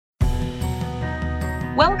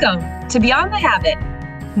Welcome to Beyond the Habit.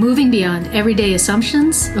 Moving beyond everyday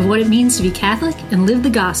assumptions of what it means to be Catholic and live the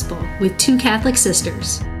gospel with two Catholic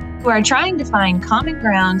sisters who are trying to find common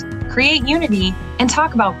ground, create unity, and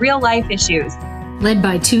talk about real life issues. Led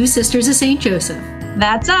by two Sisters of St. Joseph.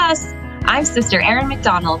 That's us. I'm Sister Erin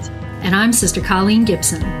McDonald. And I'm Sister Colleen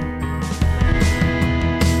Gibson.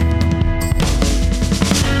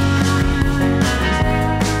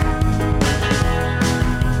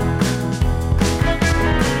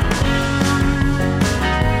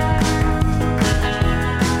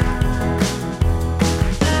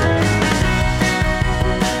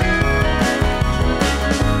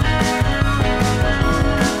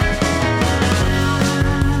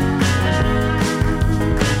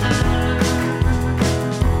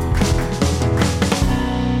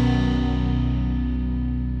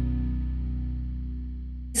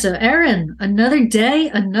 So, Erin, another day,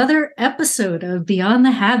 another episode of Beyond the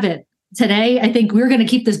Habit. Today, I think we're going to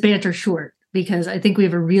keep this banter short because I think we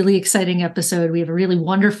have a really exciting episode. We have a really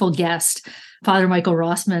wonderful guest. Father Michael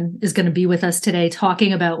Rossman is going to be with us today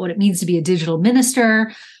talking about what it means to be a digital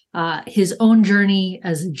minister, his own journey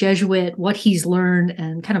as a Jesuit, what he's learned,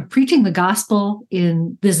 and kind of preaching the gospel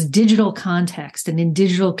in this digital context and in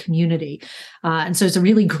digital community. And so it's a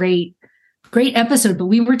really great episode. But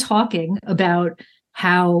we were talking about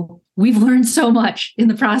how we've learned so much in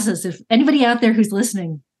the process. If anybody out there who's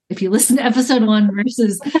listening, if you listen to episode 1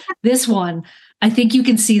 versus this one, I think you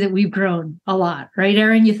can see that we've grown a lot. Right,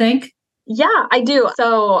 Erin, you think? Yeah, I do.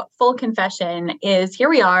 So full confession is here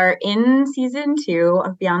we are in season 2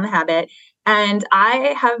 of Beyond the Habit. And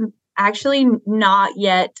I have actually not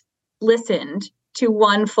yet listened to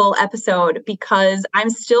one full episode because I'm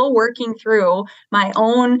still working through my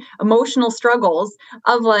own emotional struggles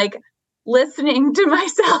of listening to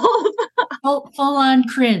myself. Full on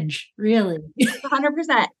cringe, really.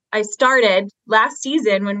 100%. I started last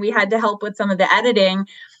season when we had to help with some of the editing,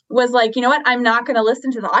 was like, you know what? I'm not going to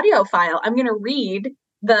listen to the audio file. I'm going to read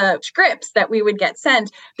the scripts that we would get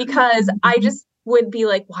sent because I just would be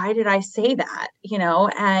like, why did I say that?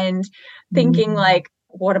 And thinking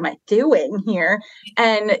what am I doing here?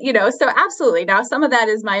 And, so absolutely. Now, some of that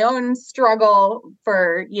is my own struggle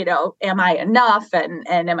for, am I enough? And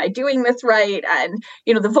am I doing this right? And,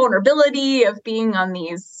 the vulnerability of being on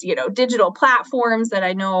these, digital platforms that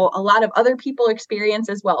I know a lot of other people experience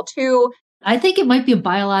as well, too. I think it might be a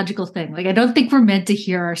biological thing. I don't think we're meant to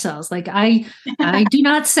hear ourselves. I do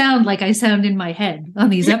not sound like I sound in my head on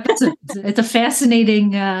these episodes. It's a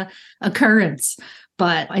fascinating occurrence.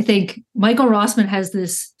 But I think Michael Rossman has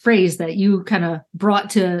this phrase that you kind of brought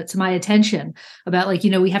to my attention about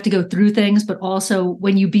we have to go through things, but also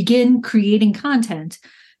when you begin creating content,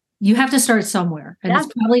 you have to start somewhere. And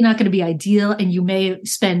It's probably not going to be ideal. And you may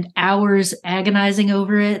spend hours agonizing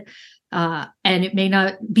over it. And it may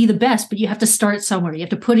not be the best, but you have to start somewhere. You have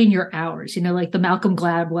to put in your hours, like the Malcolm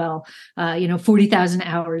Gladwell, 40,000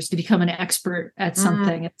 hours to become an expert at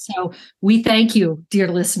something. And so we thank you, dear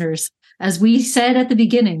listeners. As we said at the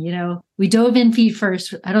beginning, we dove in feet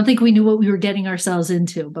first. I don't think we knew what we were getting ourselves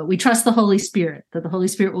into, but we trust the Holy Spirit, that the Holy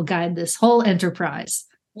Spirit will guide this whole enterprise.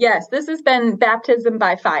 Yes, this has been baptism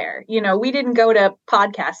by fire. We didn't go to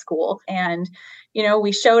podcast school and,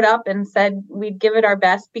 we showed up and said we'd give it our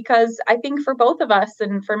best because I think for both of us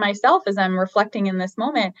and for myself, as I'm reflecting in this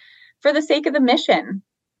moment, for the sake of the mission,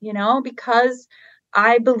 because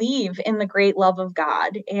I believe in the great love of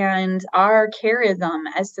God and our charism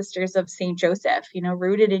as Sisters of St. Joseph,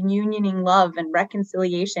 rooted in unioning love and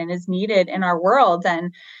reconciliation is needed in our world.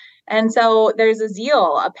 And so there's a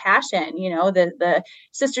zeal, a passion, the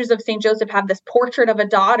Sisters of St. Joseph have this portrait of a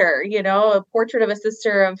daughter, a portrait of a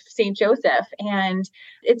sister of St. Joseph. And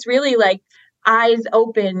it's really eyes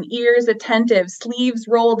open, ears attentive, sleeves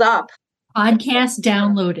rolled up. Podcast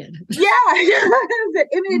downloaded. Yeah, the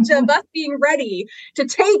image of us being ready to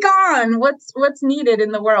take on what's needed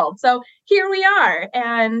in the world. So here we are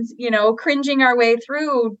and, cringing our way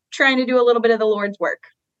through, trying to do a little bit of the Lord's work.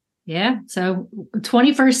 Yeah. So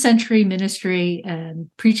 21st century ministry and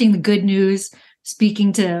preaching the good news,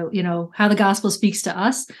 speaking to, how the gospel speaks to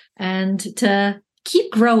us and to keep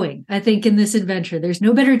growing. I think in this adventure, there's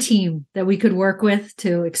no better team that we could work with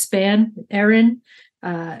to expand. Erin,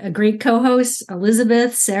 a great co-host,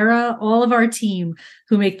 Elizabeth, Sarah, all of our team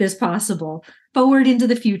who make this possible forward into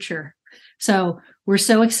the future. So we're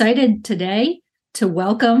so excited today to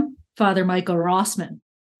welcome Father Michael Rossman.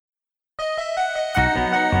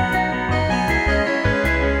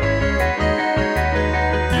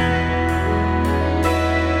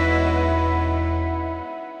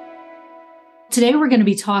 Today, we're going to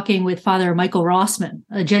be talking with Father Michael Rossman,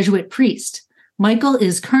 a Jesuit priest. Michael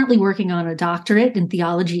is currently working on a doctorate in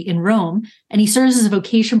theology in Rome, and he serves as a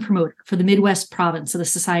vocation promoter for the Midwest province of the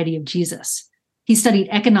Society of Jesus. He studied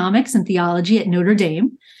economics and theology at Notre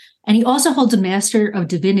Dame, and he also holds a Master of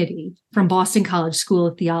Divinity from Boston College School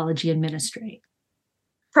of Theology and Ministry.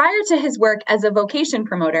 Prior to his work as a vocation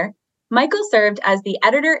promoter, Michael served as the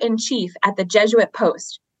editor-in-chief at the Jesuit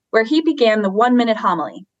Post, where he began the 1-Minute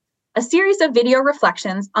Homily, a series of video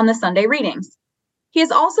reflections on the Sunday readings. He is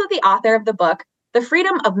also the author of the book, The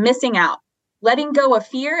Freedom of Missing Out, Letting Go of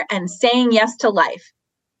Fear and Saying Yes to Life.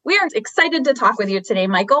 We are excited to talk with you today,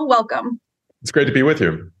 Michael. Welcome. It's great to be with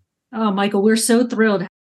you. Oh, Michael, we're so thrilled.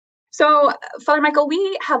 So, Father Michael,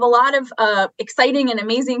 we have a lot of exciting and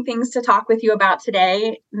amazing things to talk with you about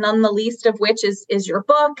today, none the least of which is your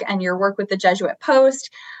book and your work with the Jesuit Post.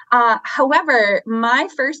 However, my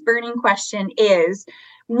first burning question is,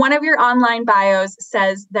 one of your online bios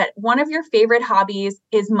says that one of your favorite hobbies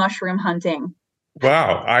is mushroom hunting.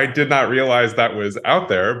 Wow, I did not realize that was out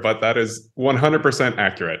there, but that is 100%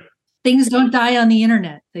 accurate. Things don't die on the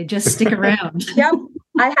internet. They just stick around. Yep.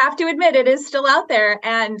 I have to admit it is still out there.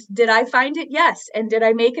 And did I find it? Yes. And did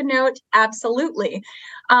I make a note? Absolutely.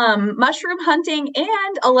 Mushroom hunting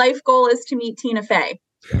and a life goal is to meet Tina Fey.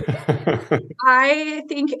 I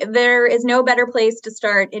think there is no better place to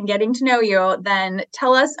start in getting to know you than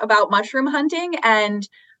tell us about mushroom hunting and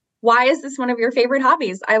why is this one of your favorite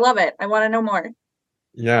hobbies? I love it. I want to know more.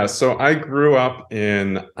 Yeah, so I grew up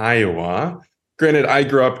in Iowa. Granted, I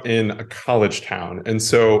grew up in a college town. And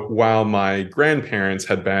so while my grandparents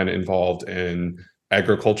had been involved in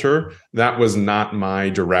agriculture, that was not my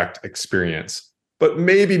direct experience. But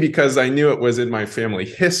maybe because I knew it was in my family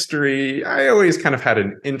history, I always kind of had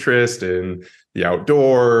an interest in the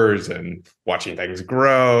outdoors and watching things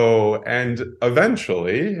grow. And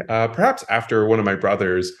eventually, perhaps after one of my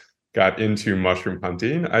brothers got into mushroom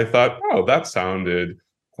hunting, I thought, oh, that sounded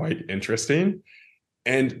quite interesting.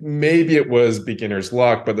 And maybe it was beginner's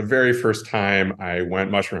luck, but the very first time I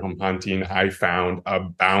went mushroom hunting, I found a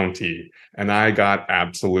bounty and I got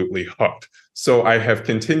absolutely hooked. So I have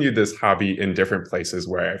continued this hobby in different places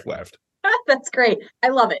where I've lived. That's great. I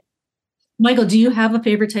love it. Michael, do you have a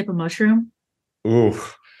favorite type of mushroom? Ooh.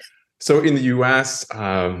 So in the US,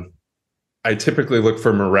 I typically look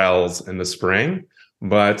for morels in the spring.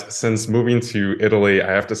 But since moving to Italy, I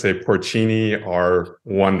have to say porcini are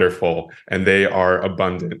wonderful and they are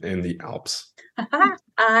abundant in the Alps.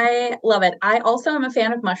 I love it. I also am a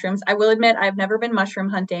fan of mushrooms. I will admit I've never been mushroom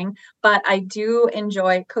hunting, but I do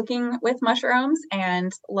enjoy cooking with mushrooms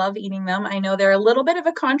and love eating them. I know they're a little bit of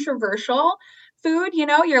a controversial food. You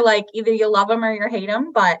know, you're like either you love them or you hate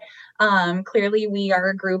them, but clearly we are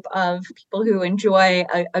a group of people who enjoy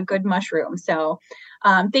a good mushroom. So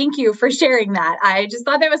thank you for sharing that. I just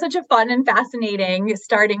thought that was such a fun and fascinating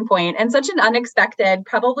starting point and such an unexpected,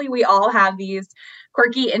 probably we all have these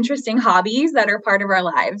quirky, interesting hobbies that are part of our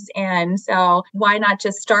lives. And so why not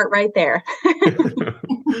just start right there?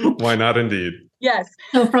 Why not indeed? Yes.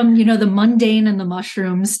 So from, the mundane and the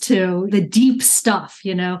mushrooms to the deep stuff,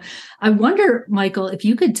 I wonder, Michael, if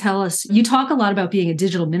you could tell us, you talk a lot about being a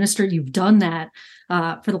digital minister. You've done that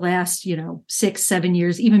for the last, 6-7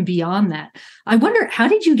 years, even beyond that. I wonder, how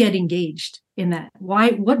did you get engaged in that?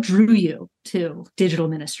 What drew you to digital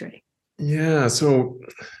ministry? Yeah, so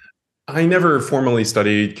I never formally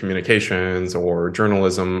studied communications or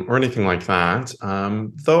journalism or anything like that.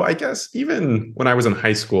 Though I guess even when I was in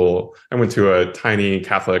high school, I went to a tiny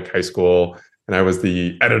Catholic high school and I was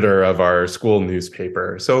the editor of our school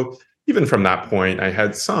newspaper. So even from that point, I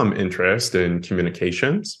had some interest in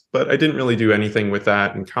communications, but I didn't really do anything with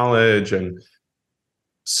that in college. And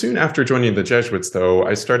soon after joining the Jesuits, though,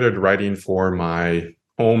 I started writing for my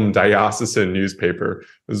home diocesan newspaper.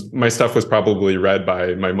 My stuff was probably read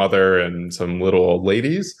by my mother and some little old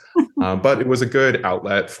ladies, but it was a good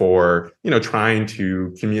outlet for, trying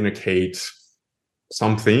to communicate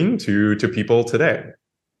something to people today.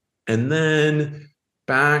 And then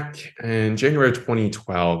back in January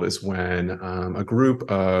 2012 is when a group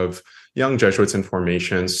of young Jesuits in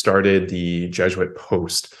formation started the Jesuit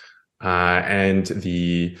Post. And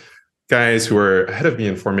the guys who were ahead of me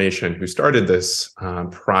in formation who started this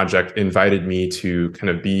project invited me to kind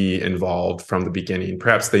of be involved from the beginning.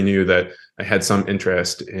 Perhaps they knew that I had some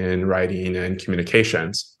interest in writing and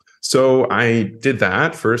communications. So I did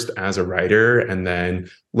that first as a writer and then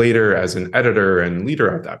later as an editor and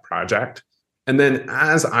leader of that project. And then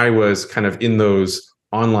as I was kind of in those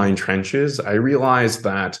online trenches, I realized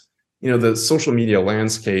that the social media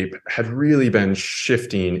landscape had really been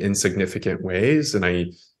shifting in significant ways. And I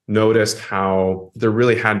noticed how there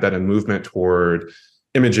really had been a movement toward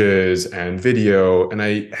images and video. And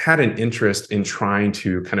I had an interest in trying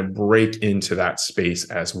to kind of break into that space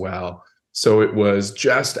as well. So it was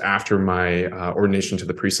just after my ordination to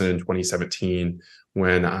the priesthood in 2017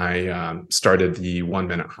 when I started the 1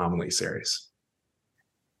 Minute Homily series.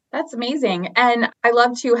 That's amazing. And I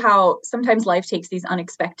love too how sometimes life takes these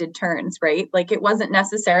unexpected turns, right? Like it wasn't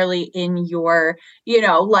necessarily in your,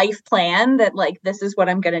 life plan that like, this is what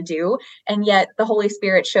I'm going to do. And yet the Holy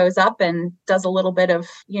Spirit shows up and does a little bit of,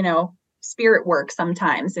 spirit work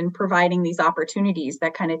sometimes in providing these opportunities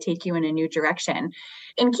that kind of take you in a new direction.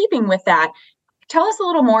 In keeping with that, tell us a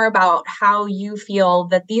little more about how you feel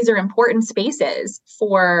that these are important spaces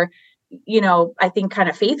for I think kind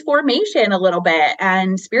of faith formation a little bit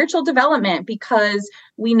and spiritual development, because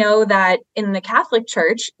we know that in the Catholic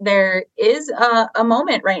Church, there is a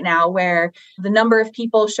moment right now where the number of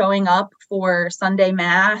people showing up for Sunday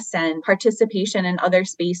Mass and participation in other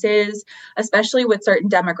spaces, especially with certain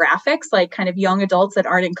demographics, like kind of young adults that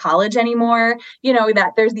aren't in college anymore,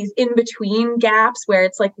 that there's these in-between gaps where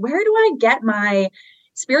it's like, where do I get my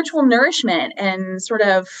spiritual nourishment and sort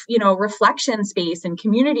of, reflection space and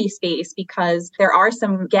community space, because there are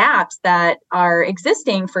some gaps that are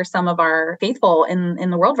existing for some of our faithful in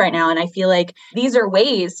the world right now. And I feel like these are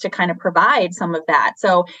ways to kind of provide some of that.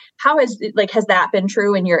 So how has that been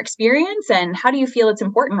true in your experience, and how do you feel it's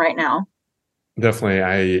important right now? Definitely.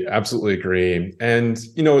 I absolutely agree. And,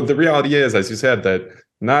 the reality is, as you said, that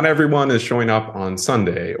not everyone is showing up on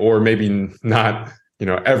Sunday, or maybe not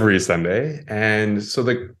every Sunday. And so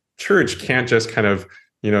the church can't just kind of,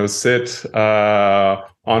 sit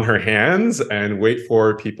on her hands and wait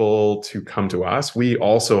for people to come to us. We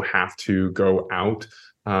also have to go out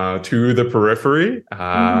to the periphery,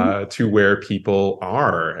 to where people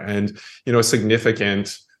are. And, a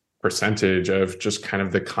significant percentage of just kind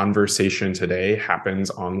of the conversation today happens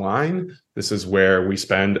online. This is where we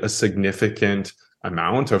spend a significant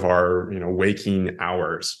amount of our, waking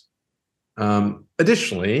hours.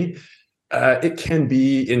 Additionally, it can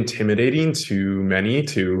be intimidating to many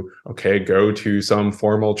to, go to some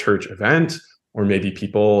formal church event, or maybe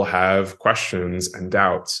people have questions and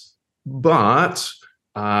doubts. But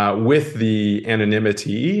with the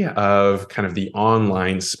anonymity of kind of the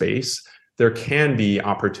online space, there can be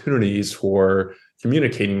opportunities for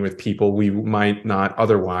communicating with people we might not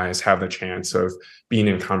otherwise have the chance of being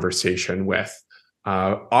in conversation with.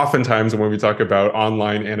 Oftentimes, when we talk about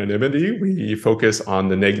online anonymity, we focus on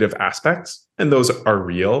the negative aspects, and those are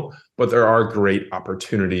real, but there are great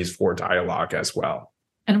opportunities for dialogue as well.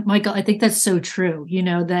 And Michael, I think that's so true,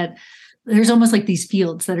 that there's almost like these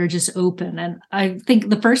fields that are just open. And I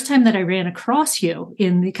think the first time that I ran across you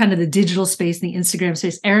in the kind of the digital space, the Instagram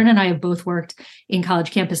space, Erin and I have both worked in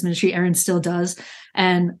college campus ministry. Erin still does.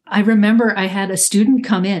 And I remember I had a student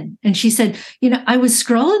come in and she said, I was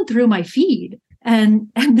scrolling through my feed, and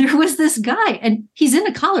there was this guy, and he's in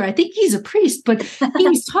a collar. I think he's a priest, but he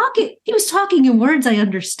was talking in words I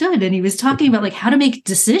understood. And he was talking about like how to make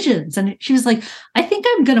decisions. And she was like, I think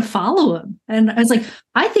I'm going to follow him. And I was like,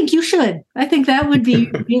 I think you should. I think that would be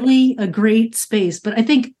really a great space. But I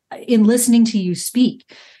think in listening to you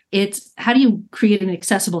speak, it's how do you create an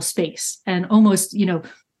accessible space and almost,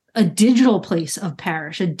 a digital place of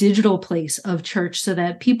parish, a digital place of church, so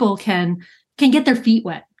that people can get their feet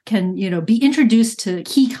wet, can, be introduced to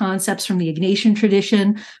key concepts from the Ignatian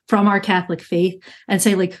tradition, from our Catholic faith, and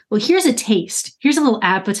say like, well, here's a taste, here's a little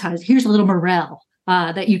appetizer, here's a little morel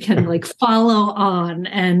that you can like follow on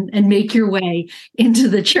and make your way into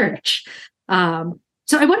the church.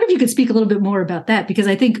 So I wonder if you could speak a little bit more about that, because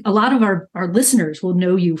I think a lot of our listeners will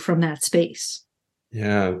know you from that space.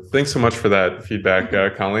 Yeah, thanks so much for that feedback,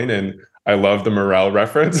 Colleen. And I love the morale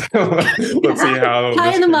reference. Let's see how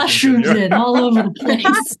tying the mushrooms in all over the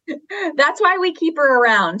place. That's why we keep her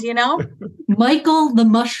around, Michael the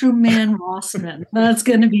Mushroom Man Rossman. That's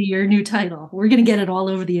going to be your new title. We're going to get it all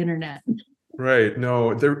over the internet. Right.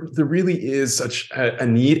 No, there really is such a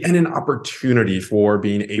need and an opportunity for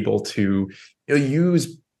being able to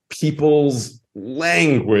use people's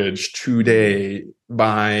language today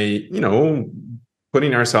by,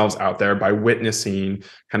 putting ourselves out there, by witnessing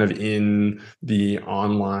kind of in the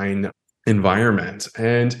online environment.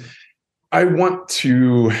 And I want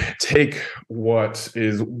to take what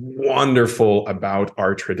is wonderful about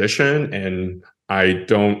our tradition, and I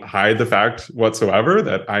don't hide the fact whatsoever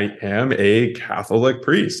that I am a Catholic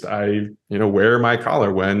priest. I, wear my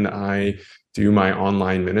collar when I do my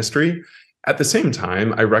online ministry. At the same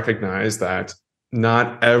time, I recognize that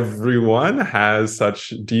not everyone has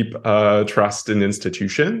such deep trust in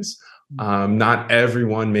institutions. Not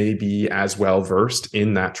everyone may be as well versed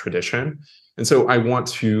in that tradition. And so I want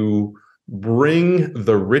to bring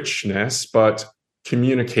the richness, but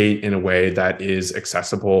communicate in a way that is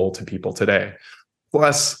accessible to people today.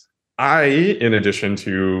 Plus, I, in addition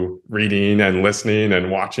to reading and listening and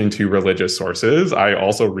watching to religious sources, I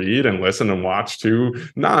also read and listen and watch to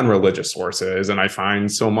non-religious sources. And I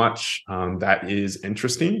find so much that is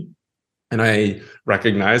interesting. And I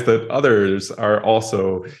recognize that others are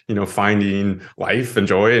also, finding life and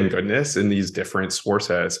joy and goodness in these different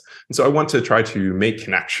sources. And so I want to try to make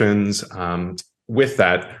connections with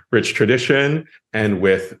that rich tradition and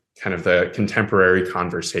with kind of the contemporary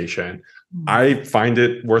conversation. I find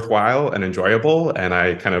it worthwhile and enjoyable, and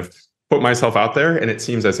I kind of put myself out there, and it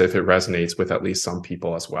seems as if it resonates with at least some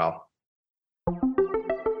people as well.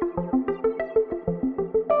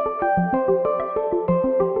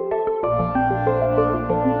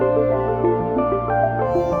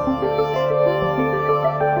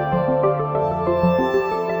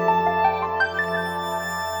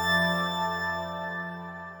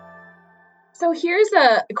 So here's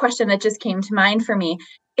a question that just came to mind for me.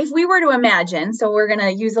 If we were to imagine, so we're going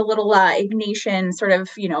to use a little Ignatian sort of,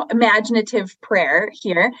 imaginative prayer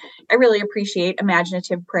here. I really appreciate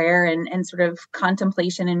imaginative prayer and sort of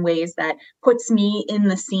contemplation in ways that puts me in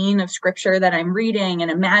the scene of scripture that I'm reading and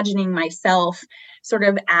imagining myself sort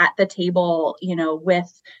of at the table,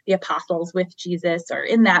 with the apostles, with Jesus, or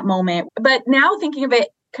in that moment. But now thinking of it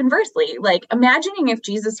conversely, like imagining if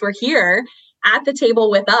Jesus were here at the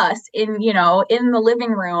table with us in the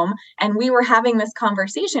living room, and we were having this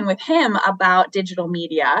conversation with him about digital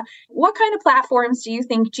media, what kind of platforms do you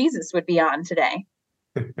think Jesus would be on today?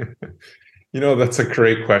 That's a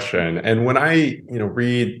great question. And when I,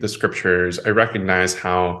 read the scriptures, I recognize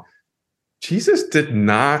how Jesus did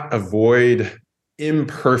not avoid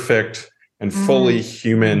imperfect and fully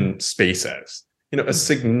human spaces. A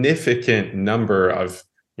significant number of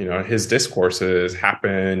his discourses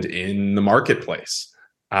happened in the marketplace,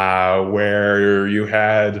 where you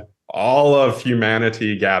had all of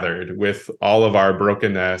humanity gathered with all of our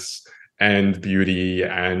brokenness and beauty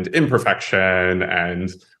and imperfection and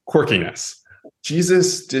quirkiness.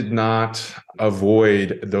 Jesus did not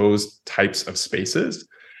avoid those types of spaces.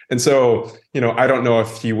 And so, I don't know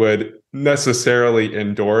if he would necessarily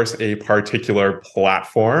endorse a particular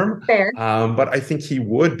platform, but I think he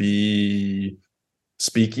would be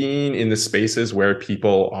speaking in the spaces where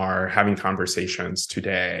people are having conversations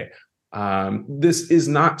today. This is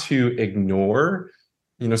not to ignore,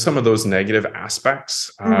 some of those negative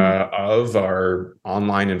aspects of our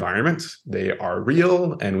online environment. They are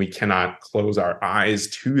real, and we cannot close our eyes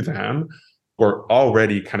to them. We're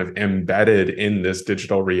already kind of embedded in this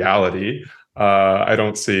digital reality. I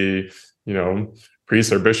don't see,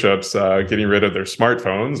 priests or bishops getting rid of their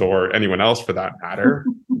smartphones, or anyone else for that matter.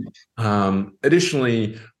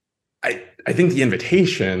 Additionally, I think the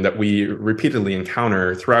invitation that we repeatedly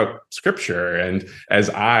encounter throughout scripture, and as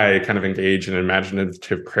I kind of engage in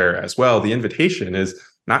imaginative prayer as well, the invitation is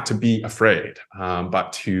not to be afraid,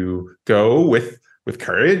 but to go with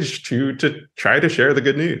courage to try to share the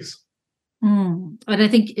good news. And I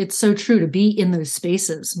think it's so true to be in those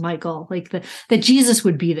spaces, Michael, like that Jesus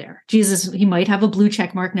would be there. Jesus, he might have a blue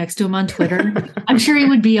check mark next to him on Twitter. I'm sure he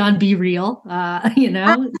would be on Be Real,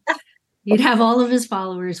 he'd have all of his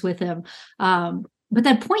followers with him. But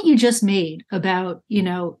that point you just made about,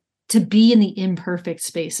 to be in the imperfect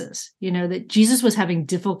spaces, that Jesus was having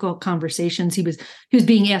difficult conversations. He was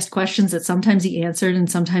being asked questions that sometimes he answered and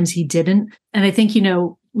sometimes he didn't. And I think,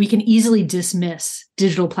 we can easily dismiss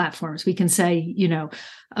digital platforms. We can say,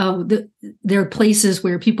 there are places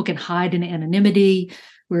where people can hide in anonymity,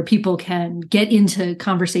 where people can get into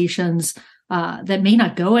conversations that may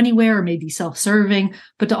not go anywhere or may be self-serving,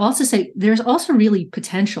 but to also say there's also really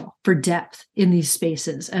potential for depth in these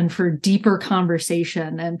spaces and for deeper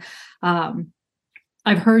conversation. And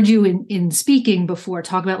I've heard you in speaking before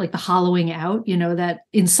talk about like the hollowing out, that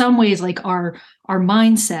in some ways, like our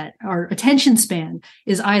mindset, our attention span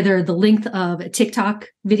is either the length of a TikTok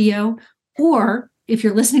video, or if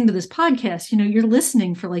you're listening to this podcast, you're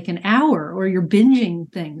listening for like an hour, or you're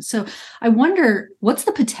binging things. So I wonder, what's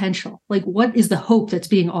the potential? Like, what is the hope that's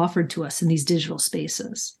being offered to us in these digital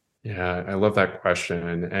spaces? Yeah, I love that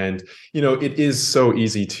question. And, it is so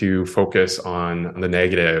easy to focus on the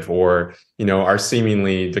negative, or, our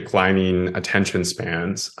seemingly declining attention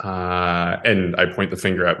spans. And I point the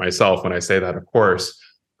finger at myself when I say that, of course.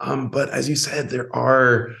 But as you said,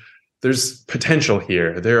 there's potential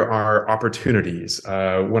here. There are opportunities.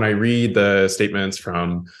 When I read the statements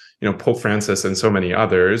from, Pope Francis and so many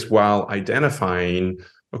others, while identifying,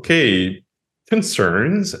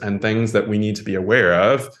 concerns and things that we need to be aware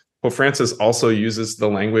of, Pope Francis also uses the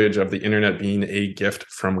language of the internet being a gift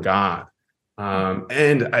from God.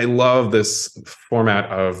 And I love this format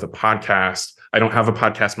of the podcast. I don't have a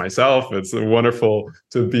podcast myself. It's wonderful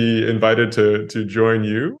to be invited to join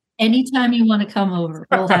you. Anytime you want to come over,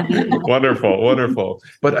 we'll have you. Wonderful.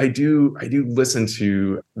 But I do listen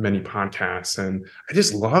to many podcasts, and I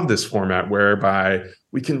just love this format whereby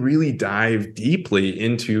we can really dive deeply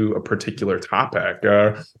into a particular topic,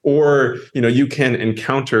 or you can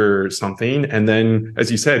encounter something, and then,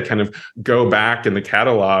 as you said, kind of go back in the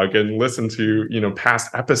catalog and listen to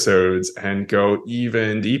past episodes and go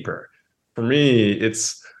even deeper. For me,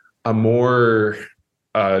 it's a more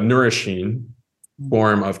nourishing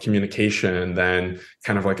form of communication than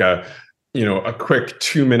kind of like a quick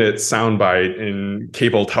 2-minute soundbite in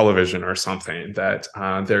cable television or something. That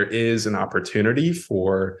there is an opportunity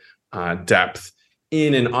for depth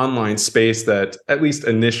in an online space that, at least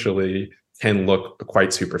initially, can look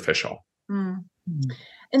quite superficial.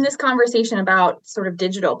 In this conversation about sort of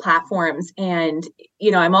digital platforms, and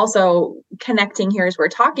I'm also connecting here as we're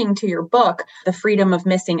talking to your book, The Freedom of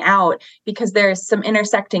Missing Out, because there's some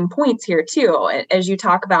intersecting points here too. As you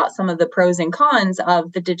talk about some of the pros and cons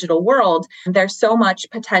of the digital world, there's so much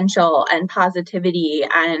potential and positivity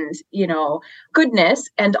and goodness,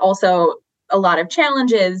 and also a lot of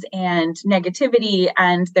challenges and negativity.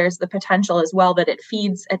 And there's the potential as well that it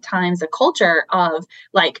feeds at times a culture of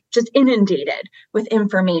just inundated with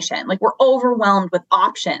information. We're overwhelmed with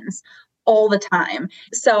options all the time.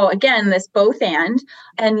 So again, this both and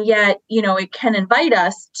yet, it can invite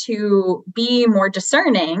us to be more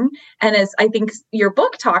discerning. And as I think your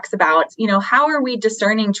book talks about, how are we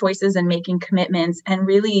discerning choices and making commitments and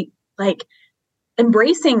really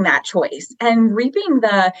embracing that choice and reaping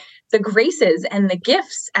the graces and the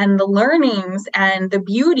gifts and the learnings and the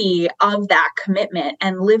beauty of that commitment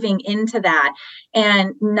and living into that,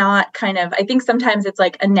 and not I think sometimes it's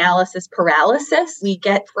like analysis paralysis. We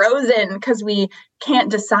get frozen because we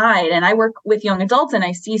can't decide. And I work with young adults, and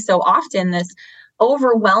I see so often this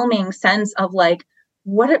overwhelming sense of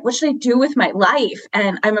what should I do with my life?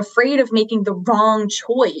 And I'm afraid of making the wrong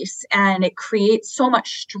choice, and it creates so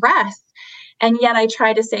much stress. And yet I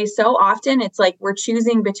try to say so often, it's we're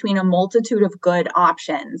choosing between a multitude of good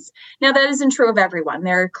options. Now, that isn't true of everyone.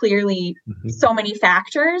 There are clearly so many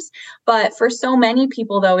factors, but for so many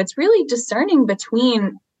people, though, it's really discerning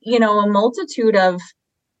between, a multitude of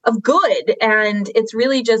good. And it's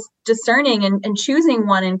really just discerning and choosing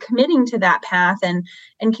one and committing to that path and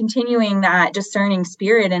continuing that discerning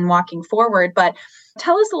spirit and walking forward. But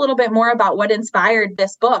tell us a little bit more about what inspired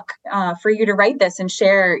this book for you to write this and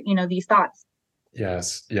share, these thoughts.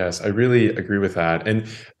 Yes, I really agree with that. And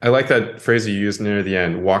I like that phrase you used near the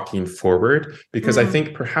end, walking forward, because I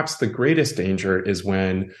think perhaps the greatest danger is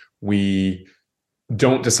when we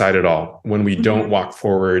don't decide at all, when we don't walk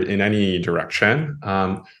forward in any direction,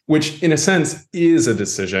 which in a sense is a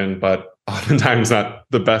decision, but oftentimes not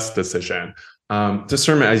the best decision.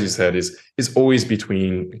 Discernment, as you said, is always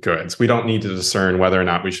between goods. We don't need to discern whether or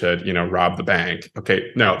not we should, rob the bank.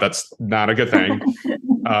 Okay, no, that's not a good thing.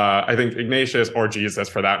 I think Ignatius, or Jesus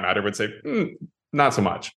for that matter, would say, not so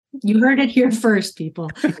much. You heard it here first, people.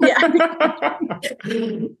 Yeah.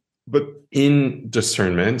 But in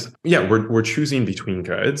discernment, we're choosing between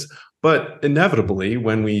goods. But inevitably,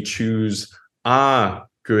 when we choose a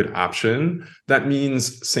good option, that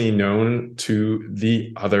means saying no to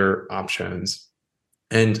the other options.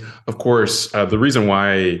 And of course, the reason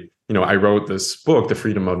why I wrote this book, The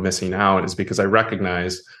Freedom of Missing Out, is because I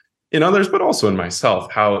recognize in others, but also in myself,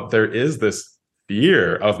 how there is this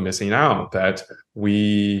fear of missing out, that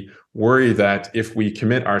we worry that if we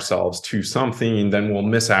commit ourselves to something, then we'll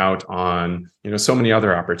miss out on so many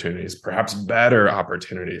other opportunities, perhaps better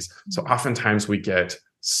opportunities. So oftentimes we get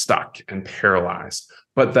stuck and paralyzed.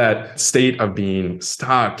 But that state of being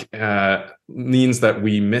stuck means that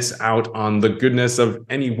we miss out on the goodness of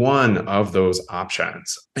any one of those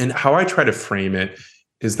options. And how I try to frame it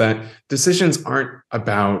is that decisions aren't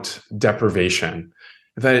about deprivation.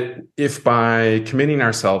 That if by committing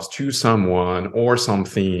ourselves to someone or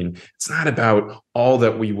something, it's not about all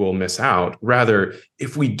that we will miss out. Rather,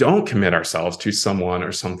 if we don't commit ourselves to someone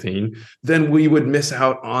or something, then we would miss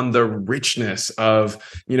out on the richness of,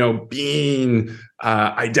 being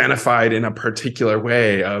identified in a particular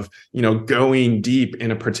way, of, going deep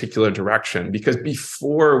in a particular direction. Because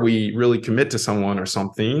before we really commit to someone or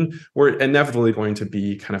something, we're inevitably going to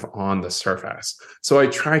be kind of on the surface. So I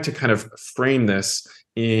try to kind of frame this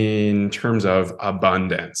in terms of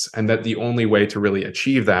abundance, and that the only way to really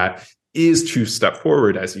achieve that is to step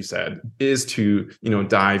forward, as you said, is to,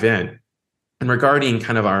 dive in. And regarding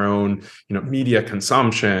kind of our own, media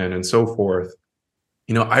consumption and so forth,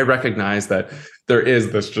 I recognize that there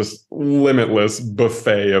is this just limitless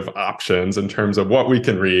buffet of options in terms of what we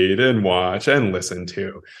can read and watch and listen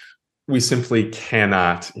to. We simply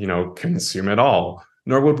cannot, consume it all,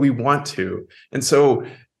 nor would we want to. And so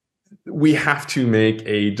we have to make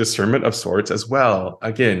a discernment of sorts as well.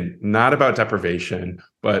 Again, not about deprivation,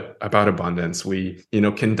 but about abundance. We,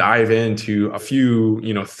 can dive into a few,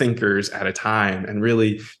 thinkers at a time and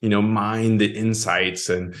really, mine the insights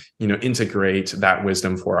and, integrate that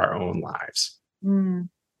wisdom for our own lives.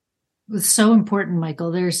 It's so important,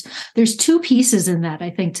 Michael. There's two pieces in that, I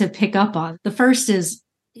think, to pick up on. The first is,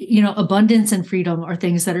 abundance and freedom are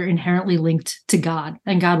things that are inherently linked to God,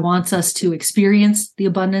 and God wants us to experience the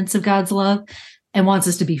abundance of God's love and wants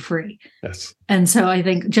us to be free. Yes. And so I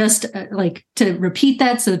think just to repeat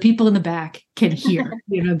that so the people in the back can hear,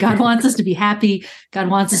 God wants us to be happy. God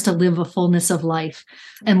wants us to live a fullness of life.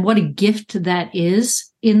 And what a gift that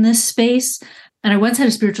is in this space. And I once had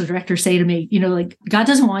a spiritual director say to me, God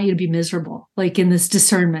doesn't want you to be miserable, in this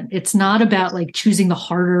discernment. It's not about choosing the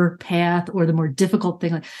harder path or the more difficult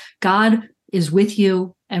thing. God is with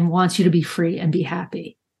you and wants you to be free and be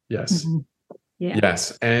happy. Yes. Mm-hmm. Yeah.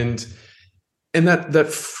 Yes. And that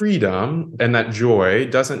freedom and that joy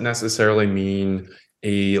doesn't necessarily mean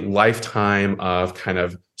a lifetime of kind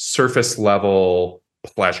of surface level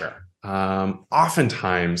pleasure.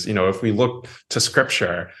 Oftentimes, if we look to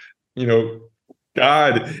scripture,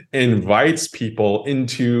 God invites people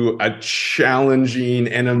into a challenging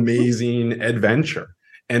and amazing adventure.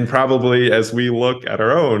 And probably as we look at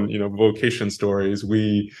our own, vocation stories,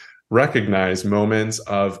 we recognize moments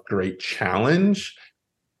of great challenge,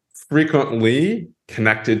 frequently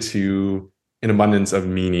connected to an abundance of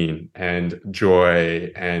meaning and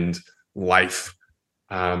joy and life.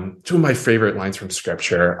 Two of my favorite lines from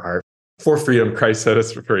scripture are, "For freedom, Christ set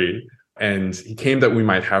us free. And he came that we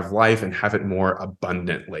might have life and have it more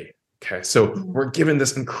abundantly." Okay, so we're given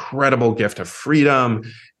this incredible gift of freedom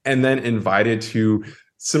and then invited to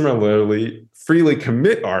similarly freely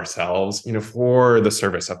commit ourselves, for the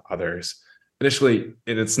service of others. Initially,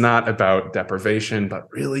 it's not about deprivation, but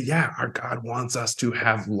really, our God wants us to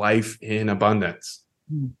have life in abundance.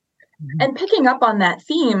 And picking up on that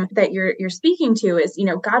theme that you're speaking to is,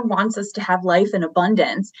 God wants us to have life in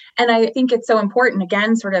abundance. And I think it's so important,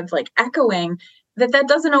 again, sort of echoing that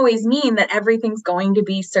doesn't always mean that everything's going to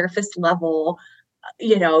be surface level,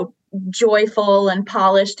 joyful and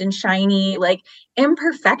polished and shiny.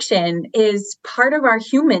 Imperfection is part of our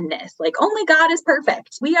humanness. Only God is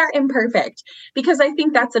perfect. We are imperfect. Because I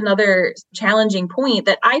think that's another challenging point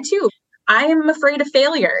that I am afraid of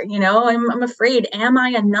failure. I'm afraid, am I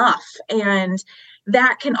enough? And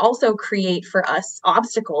that can also create for us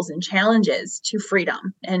obstacles and challenges to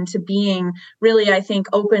freedom and to being really, I think,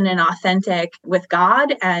 open and authentic with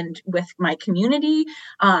God and with my community,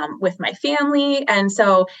 with my family. And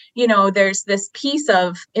so, there's this piece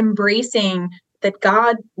of embracing that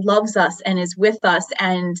God loves us and is with us,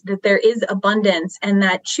 and that there is abundance, and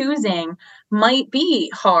that choosing might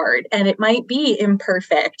be hard and it might be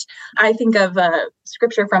imperfect. I think of a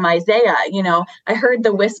scripture from Isaiah, I heard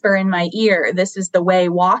the whisper in my ear, "This is the way,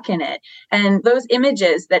 walk in it." And those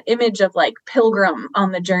images, that image of pilgrim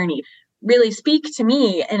on the journey, really speak to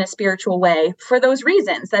me in a spiritual way for those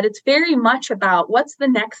reasons, that it's very much about what's the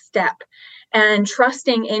next step, and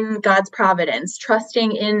trusting in God's providence,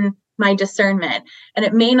 trusting in my discernment. And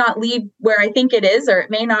it may not lead where I think it is, or it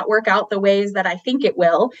may not work out the ways that I think it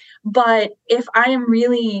will. But if I am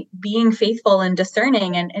really being faithful and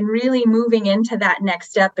discerning and really moving into that next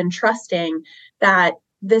step and trusting that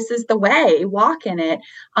this is the way, walk in it,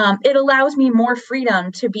 it allows me more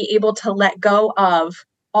freedom to be able to let go of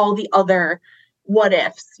all the other what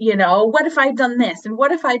ifs, what if I'd done this? And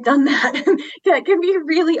what if I'd done that? That can be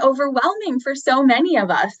really overwhelming for so many of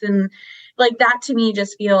us. And that to me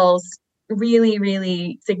just feels really,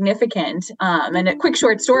 really significant. And a quick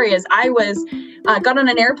short story is I got on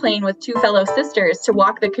an airplane with two fellow sisters to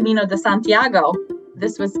walk the Camino de Santiago.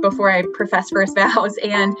 This was before I professed first vows,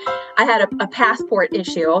 and I had a passport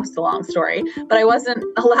issue. It's a long story, but I wasn't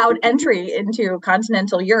allowed entry into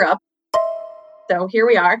continental Europe. So here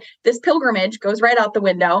we are. This pilgrimage goes right out the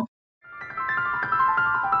window.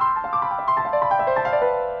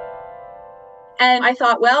 And I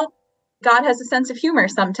thought, well, God has a sense of humor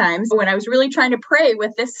sometimes. When I was really trying to pray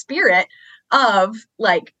with this spirit of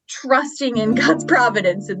like trusting in God's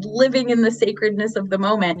providence and living in the sacredness of the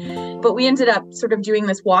moment. But we ended up sort of doing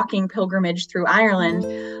this walking pilgrimage through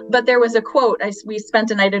Ireland. But there was a quote. We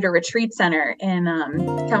spent a night at a retreat center in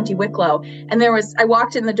County Wicklow. And I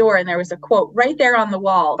walked in the door and there was a quote right there on the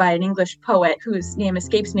wall by an English poet whose name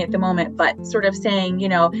escapes me at the moment, but sort of saying,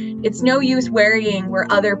 it's no use worrying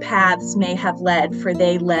where other paths may have led, for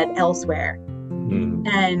they led elsewhere.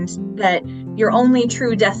 And that your only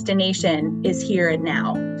true destination is here and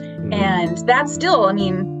now. And that still,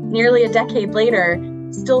 nearly a decade later,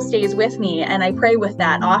 still stays with me. And I pray with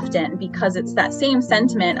that often, because it's that same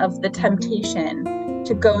sentiment of the temptation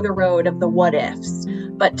to go the road of the what ifs,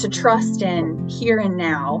 but to trust in here and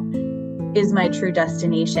now is my true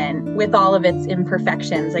destination with all of its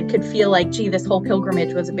imperfections. I could feel like, this whole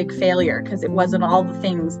pilgrimage was a big failure because it wasn't all the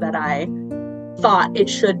things that I thought it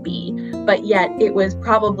should be, but yet it was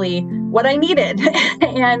probably what I needed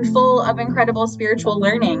and full of incredible spiritual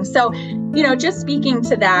learning. So, just speaking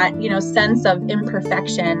to that, sense of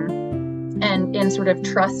imperfection and sort of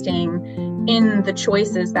trusting in the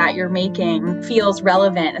choices that you're making feels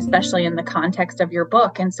relevant, especially in the context of your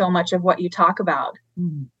book and so much of what you talk about.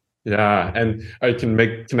 Yeah. And I can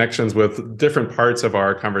make connections with different parts of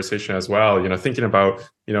our conversation as well. Thinking about,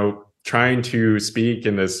 trying to speak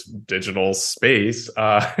in this digital space,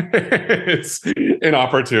 it's an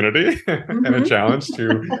opportunity and a challenge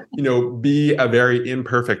to, be a very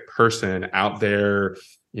imperfect person out there,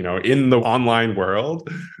 in the online world,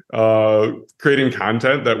 creating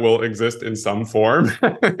content that will exist in some form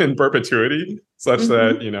in perpetuity, such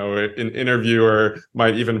that, an interviewer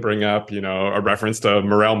might even bring up, a reference to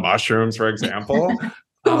morel mushrooms, for example.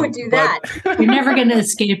 Who would do that? You're never going to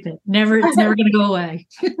escape it. It's never going to go away.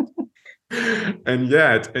 And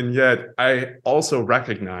yet, I also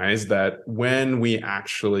recognize that when we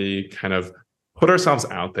actually kind of put ourselves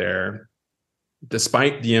out there,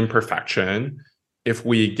 despite the imperfection, if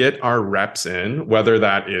we get our reps in, whether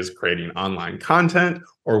that is creating online content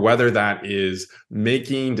or whether that is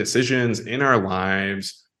making decisions in our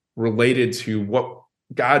lives related to what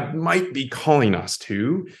God might be calling us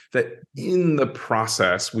to, that in the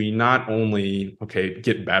process, we not only,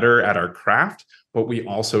 get better at our craft, but we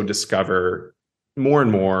also discover more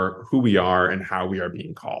and more who we are and how we are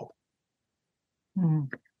being called.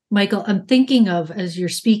 Michael, I'm thinking of, as you're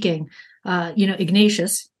speaking,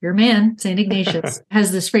 Ignatius, your man, St. Ignatius,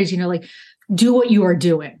 has this phrase, do what you are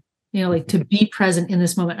doing, to be present in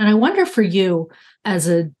this moment. And I wonder for you as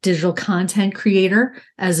a digital content creator,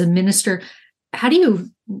 as a minister, how do you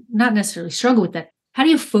not necessarily struggle with that? How do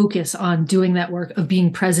you focus on doing that work of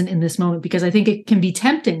being present in this moment? Because I think it can be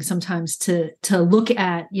tempting sometimes to look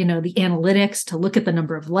at, the analytics, to look at the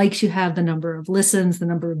number of likes you have, the number of listens, the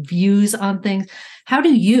number of views on things. How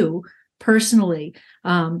do you personally,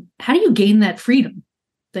 how do you gain that freedom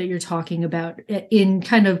that you're talking about in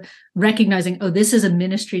kind of recognizing, this is a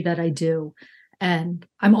ministry that I do, and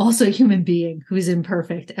I'm also a human being who's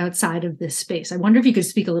imperfect outside of this space? I wonder if you could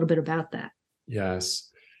speak a little bit about that. Yes.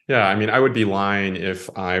 Yeah, I would be lying if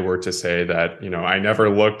I were to say that, I never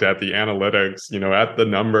looked at the analytics, at the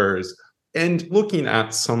numbers, and looking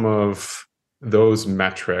at some of those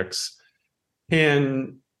metrics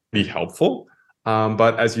can be helpful.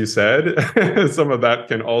 But as you said, some of that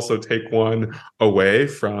can also take one away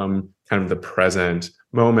from kind of the present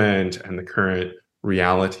moment and the current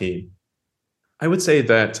reality. I would say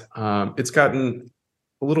that it's gotten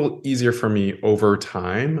a little easier for me over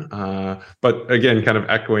time. But again, kind of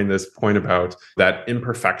echoing this point about that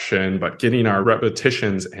imperfection, but getting our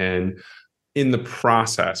repetitions in the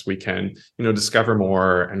process, we can, discover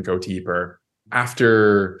more and go deeper.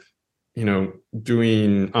 After,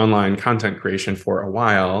 doing online content creation for a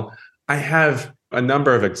while, I have a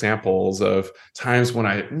number of examples of times when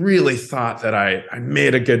I really thought that I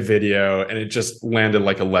made a good video and it just landed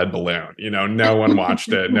like a lead balloon. No one watched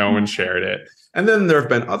it, no one shared it. And then there have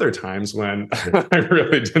been other times when I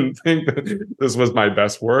really didn't think that this was my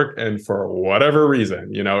best work. And for whatever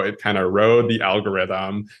reason, it kind of rode the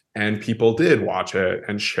algorithm and people did watch it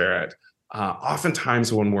and share it.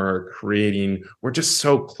 Oftentimes when we're creating, we're just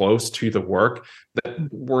so close to the work that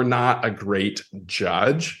we're not a great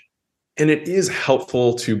judge. And it is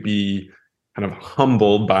helpful to be kind of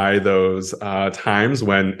humbled by those times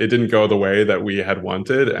when it didn't go the way that we had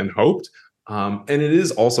wanted and hoped. And it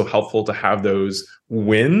is also helpful to have those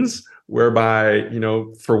wins whereby,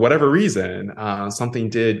 for whatever reason, something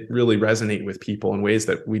did really resonate with people in ways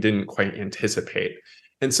that we didn't quite anticipate.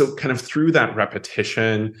 And so kind of through that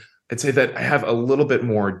repetition, I'd say that I have a little bit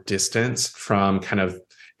more distance from kind of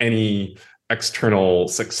any external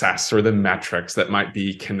success or the metrics that might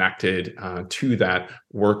be connected to that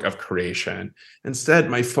work of creation. Instead,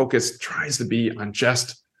 my focus tries to be on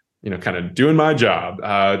just, kind of doing my job,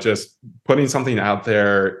 just putting something out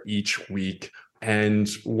there each week. And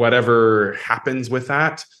whatever happens with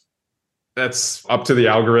that, that's up to the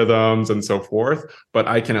algorithms and so forth. But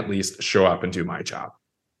I can at least show up and do my job.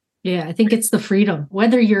 Yeah, I think it's the freedom,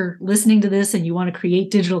 whether you're listening to this and you want to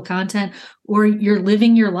create digital content, or you're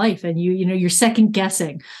living your life and you're second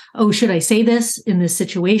guessing. Oh, should I say this in this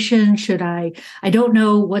situation? Should I don't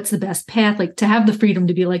know what's the best path. Like, to have the freedom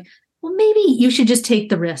to be like, well, maybe you should just take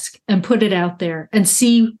the risk and put it out there and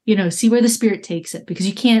see where the Spirit takes it, because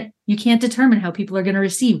you can't determine how people are going to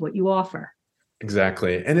receive what you offer.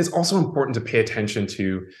 Exactly. And it's also important to pay attention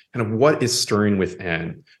to kind of what is stirring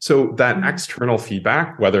within. So that external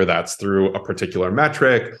feedback, whether that's through a particular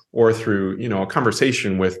metric or through, a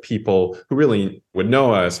conversation with people who really would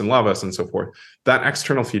know us and love us and so forth, that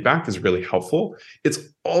external feedback is really helpful. It's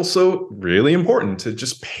also really important to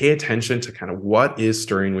just pay attention to kind of what is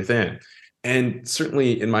stirring within. And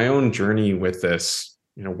certainly in my own journey with this,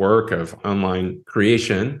 work of online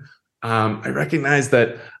creation, I recognize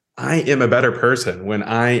that I am a better person when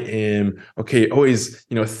I am, always,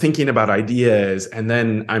 thinking about ideas, and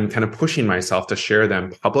then I'm kind of pushing myself to share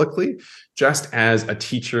them publicly, just as a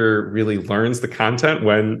teacher really learns the content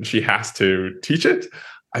when she has to teach it.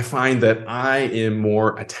 I find that I am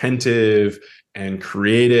more attentive and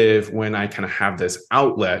creative when I kind of have this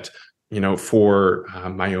outlet, for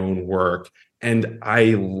my own work. And I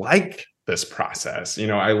like this process.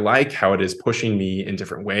 I like how it is pushing me in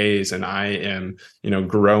different ways, and I am,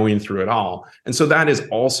 growing through it all. And so that is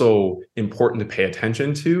also important to pay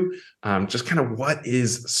attention to, just kind of what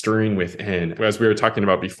is stirring within. As we were talking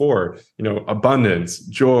about before, abundance,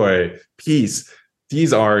 joy, peace.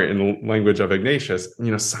 These are, in language of Ignatius,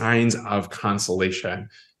 signs of consolation,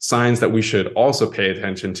 signs that we should also pay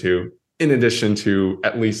attention to, in addition to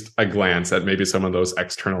at least a glance at maybe some of those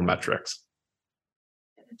external metrics.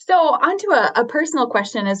 So onto a personal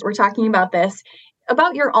question as we're talking about this,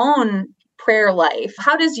 about your own prayer life.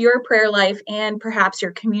 How does your prayer life and perhaps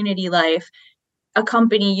your community life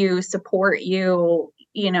accompany you, support you,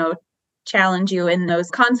 challenge you in those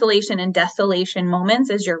consolation and desolation moments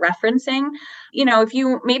as you're referencing? If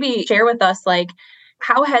you maybe share with us, like,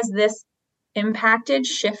 how has this impacted,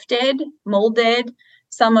 shifted, molded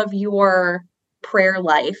some of your prayer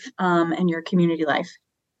life and your community life?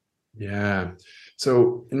 Yeah.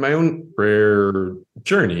 So in my own prayer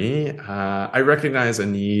journey, I recognize a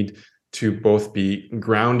need to both be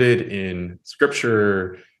grounded in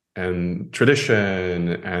scripture and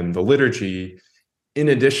tradition and the liturgy, in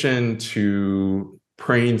addition to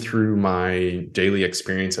praying through my daily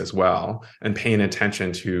experience as well, and paying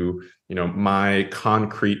attention to, my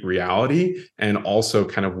concrete reality and also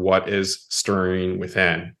kind of what is stirring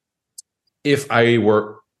within. If I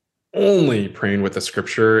were only praying with the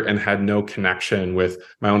scripture and had no connection with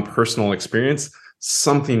my own personal experience,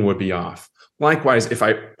 something would be off. Likewise, if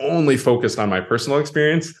I only focused on my personal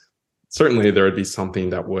experience, certainly there would be something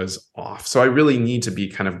that was off. So I really need to be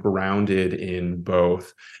kind of grounded in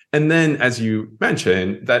both. And then, as you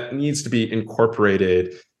mentioned, that needs to be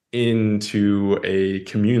incorporated into a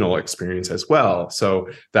communal experience as well. So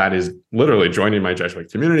that is literally joining my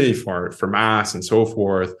Jesuit community for Mass and so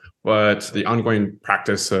forth. But the ongoing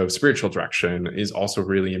practice of spiritual direction is also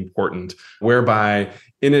really important, whereby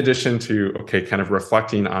in addition to, kind of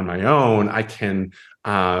reflecting on my own, I can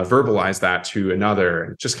verbalize that to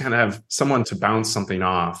another, just kind of have someone to bounce something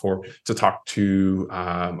off or to talk to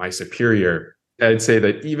my superior. I'd say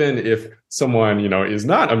that even if someone, is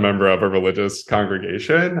not a member of a religious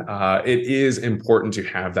congregation, it is important to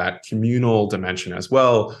have that communal dimension as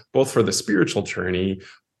well, both for the spiritual journey,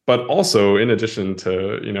 but also in addition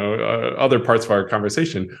to, other parts of our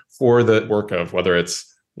conversation, for the work of whether it's,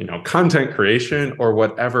 content creation or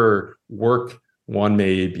whatever work one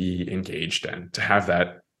may be engaged in, to have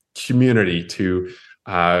that community to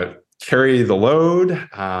carry the load,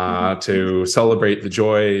 to celebrate the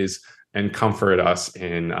joys and comfort us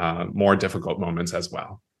in more difficult moments as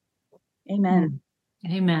well. Amen.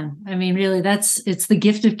 Amen. I mean, really, it's the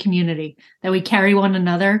gift of community, that we carry one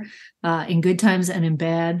another in good times and in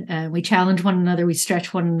bad. And we challenge one another, we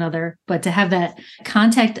stretch one another, but to have that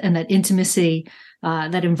contact and that intimacy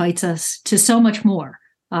that invites us to so much more,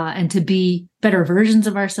 and to be better versions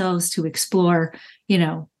of ourselves, to explore,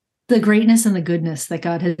 the the greatness and the goodness that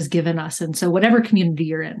God has given us. And so whatever community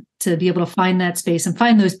you're in, to be able to find that space and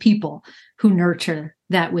find those people who nurture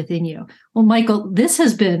that within you. Well, Michael, this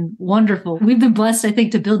has been wonderful. We've been blessed, I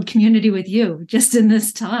think, to build community with you just in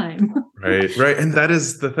this time. Right. And that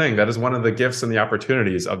is the thing. That is one of the gifts and the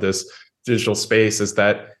opportunities of this digital space, is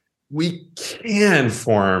that we can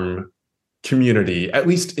form community, at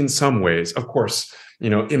least in some ways. Of course,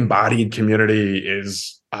 embodied community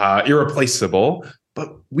is irreplaceable, but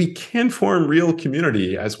we can form real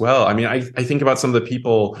community as well. I mean, I think about some of the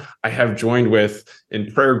people I have joined with in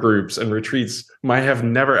prayer groups and retreats whom I have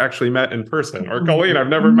never actually met in person. Or Colleen, I've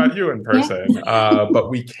never met you in person. But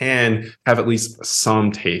we can have at least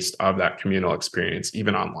some taste of that communal experience,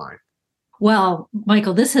 even online. Well,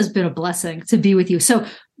 Michael, this has been a blessing to be with you. So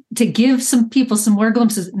to give some people some more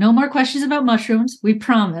glimpses, no more questions about mushrooms, we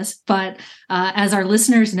promise. But as our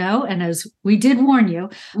listeners know, and as we did warn you,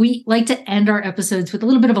 we like to end our episodes with a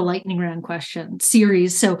little bit of a lightning round question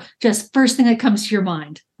series. So just first thing that comes to your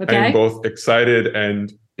mind. Okay. I am both excited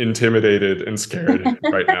and intimidated and scared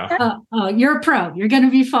right now. You're a pro. You're going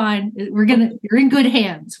to be fine. You're in good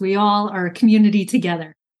hands. We all are a community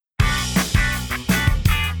together.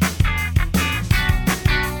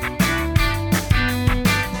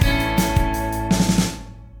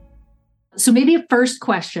 So maybe a first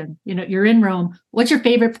question, you're in Rome. What's your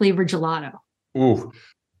favorite flavor gelato? Ooh,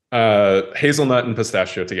 hazelnut and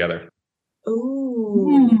pistachio together.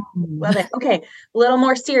 Ooh, love it. Okay, a little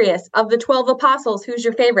more serious. Of the 12 apostles, who's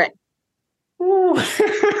your favorite? Ooh.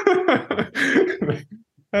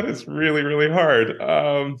 That is really, really hard.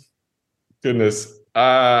 Goodness.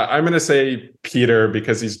 I'm going to say Peter,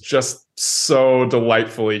 because he's just so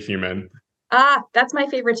delightfully human. That's my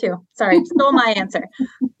favorite too. Sorry, stole my answer.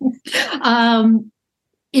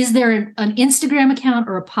 Is there an Instagram account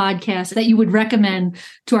or a podcast that you would recommend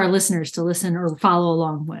to our listeners to listen or follow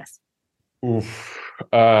along with? Oof.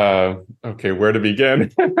 Okay, where to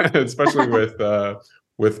begin? Especially with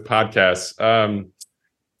podcasts.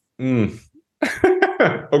 Okay,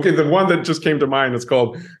 the one that just came to mind is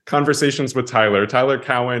called Conversations with Tyler. Tyler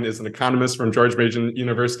Cowen is an economist from George Mason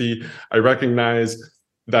University. I recognize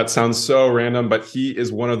that sounds so random, but he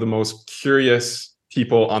is one of the most curious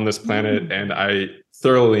people on this planet, and I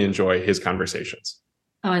thoroughly enjoy his conversations.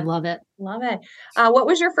 Oh, I love it. Love it. What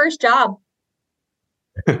was your first job?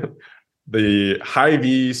 The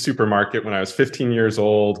Hy-Vee supermarket when I was 15 years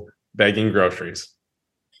old, bagging groceries.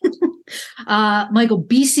 Michael,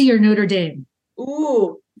 BC or Notre Dame?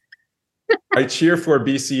 Ooh. I cheer for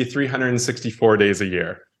BC 364 days a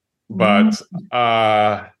year, but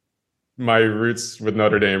my roots with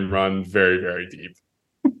Notre Dame run very, very deep.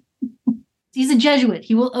 He's a Jesuit.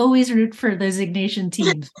 He will always root for those Ignatian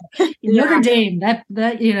teams. Notre Dame, that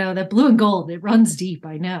blue and gold, it runs deep.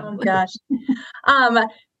 I know. Oh gosh.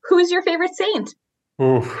 Who's your favorite saint?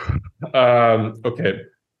 Okay.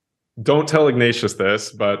 Don't tell Ignatius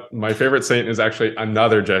this, but my favorite saint is actually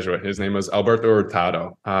another Jesuit. His name was Alberto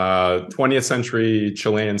Hurtado, 20th century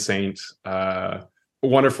Chilean saint,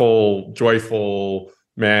 wonderful, joyful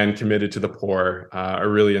man committed to the poor, a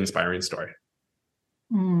really inspiring story.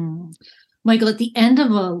 Michael, at the end of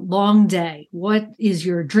a long day, what is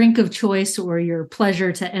your drink of choice or your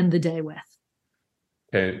pleasure to end the day with?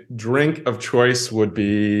 Okay, drink of choice would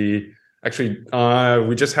be, actually,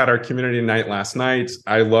 we just had our community night last night.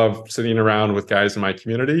 I love sitting around with guys in my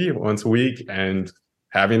community once a week and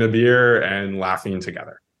having a beer and laughing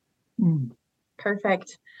together.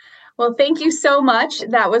 Perfect. Well, thank you so much.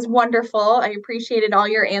 That was wonderful. I appreciated all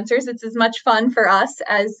your answers. It's as much fun for us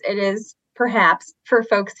as it is perhaps for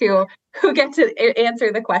folks who get to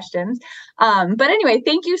answer the questions. But anyway,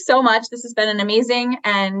 thank you so much. This has been an amazing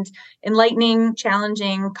and enlightening,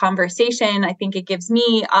 challenging conversation. I think it gives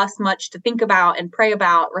us much to think about and pray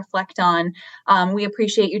about, reflect on. We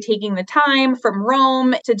appreciate you taking the time from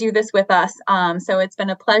Rome to do this with us. So it's been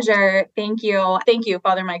a pleasure. Thank you. Thank you,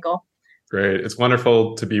 Father Michael. Great. It's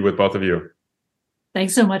wonderful to be with both of you.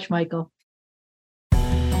 Thanks so much, Michael.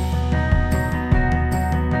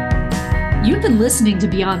 You've been listening to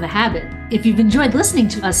Beyond the Habit. If you've enjoyed listening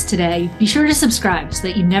to us today, be sure to subscribe so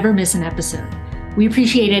that you never miss an episode. We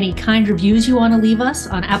appreciate any kind reviews you want to leave us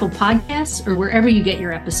on Apple Podcasts or wherever you get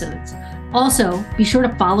your episodes. Also, be sure to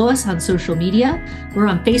follow us on social media. We're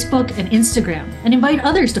on Facebook and Instagram, and invite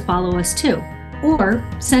others to follow us too. Or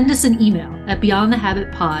send us an email at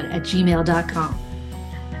beyondthehabitpod@gmail.com.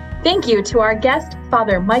 Thank you to our guest,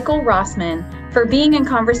 Father Michael Rossman, for being in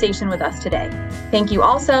conversation with us today. Thank you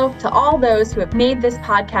also to all those who have made this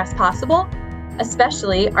podcast possible,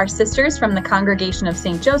 especially our sisters from the Congregation of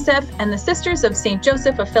St. Joseph and the Sisters of St.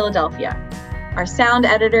 Joseph of Philadelphia. our sound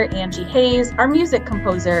editor, Angie Hayes, our music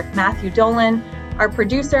composer, Matthew Dolan, our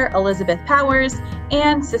producer, Elizabeth Powers,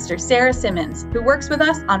 and Sister Sarah Simmons, who works with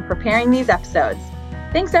us on preparing these episodes.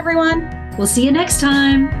 Thanks, everyone. We'll see you next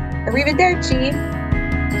time. Arrivederci.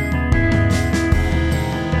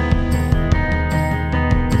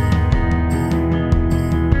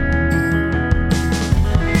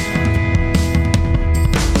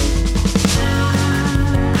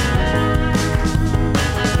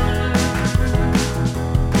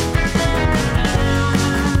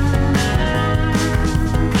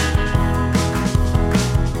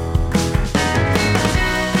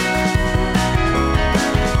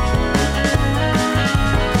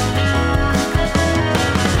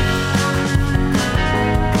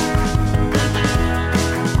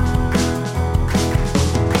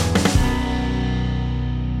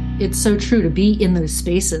 It's so true to be in those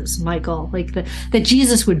spaces, Michael, like that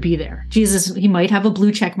Jesus would be there. Jesus, he might have a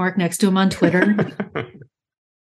blue check mark next to him on Twitter.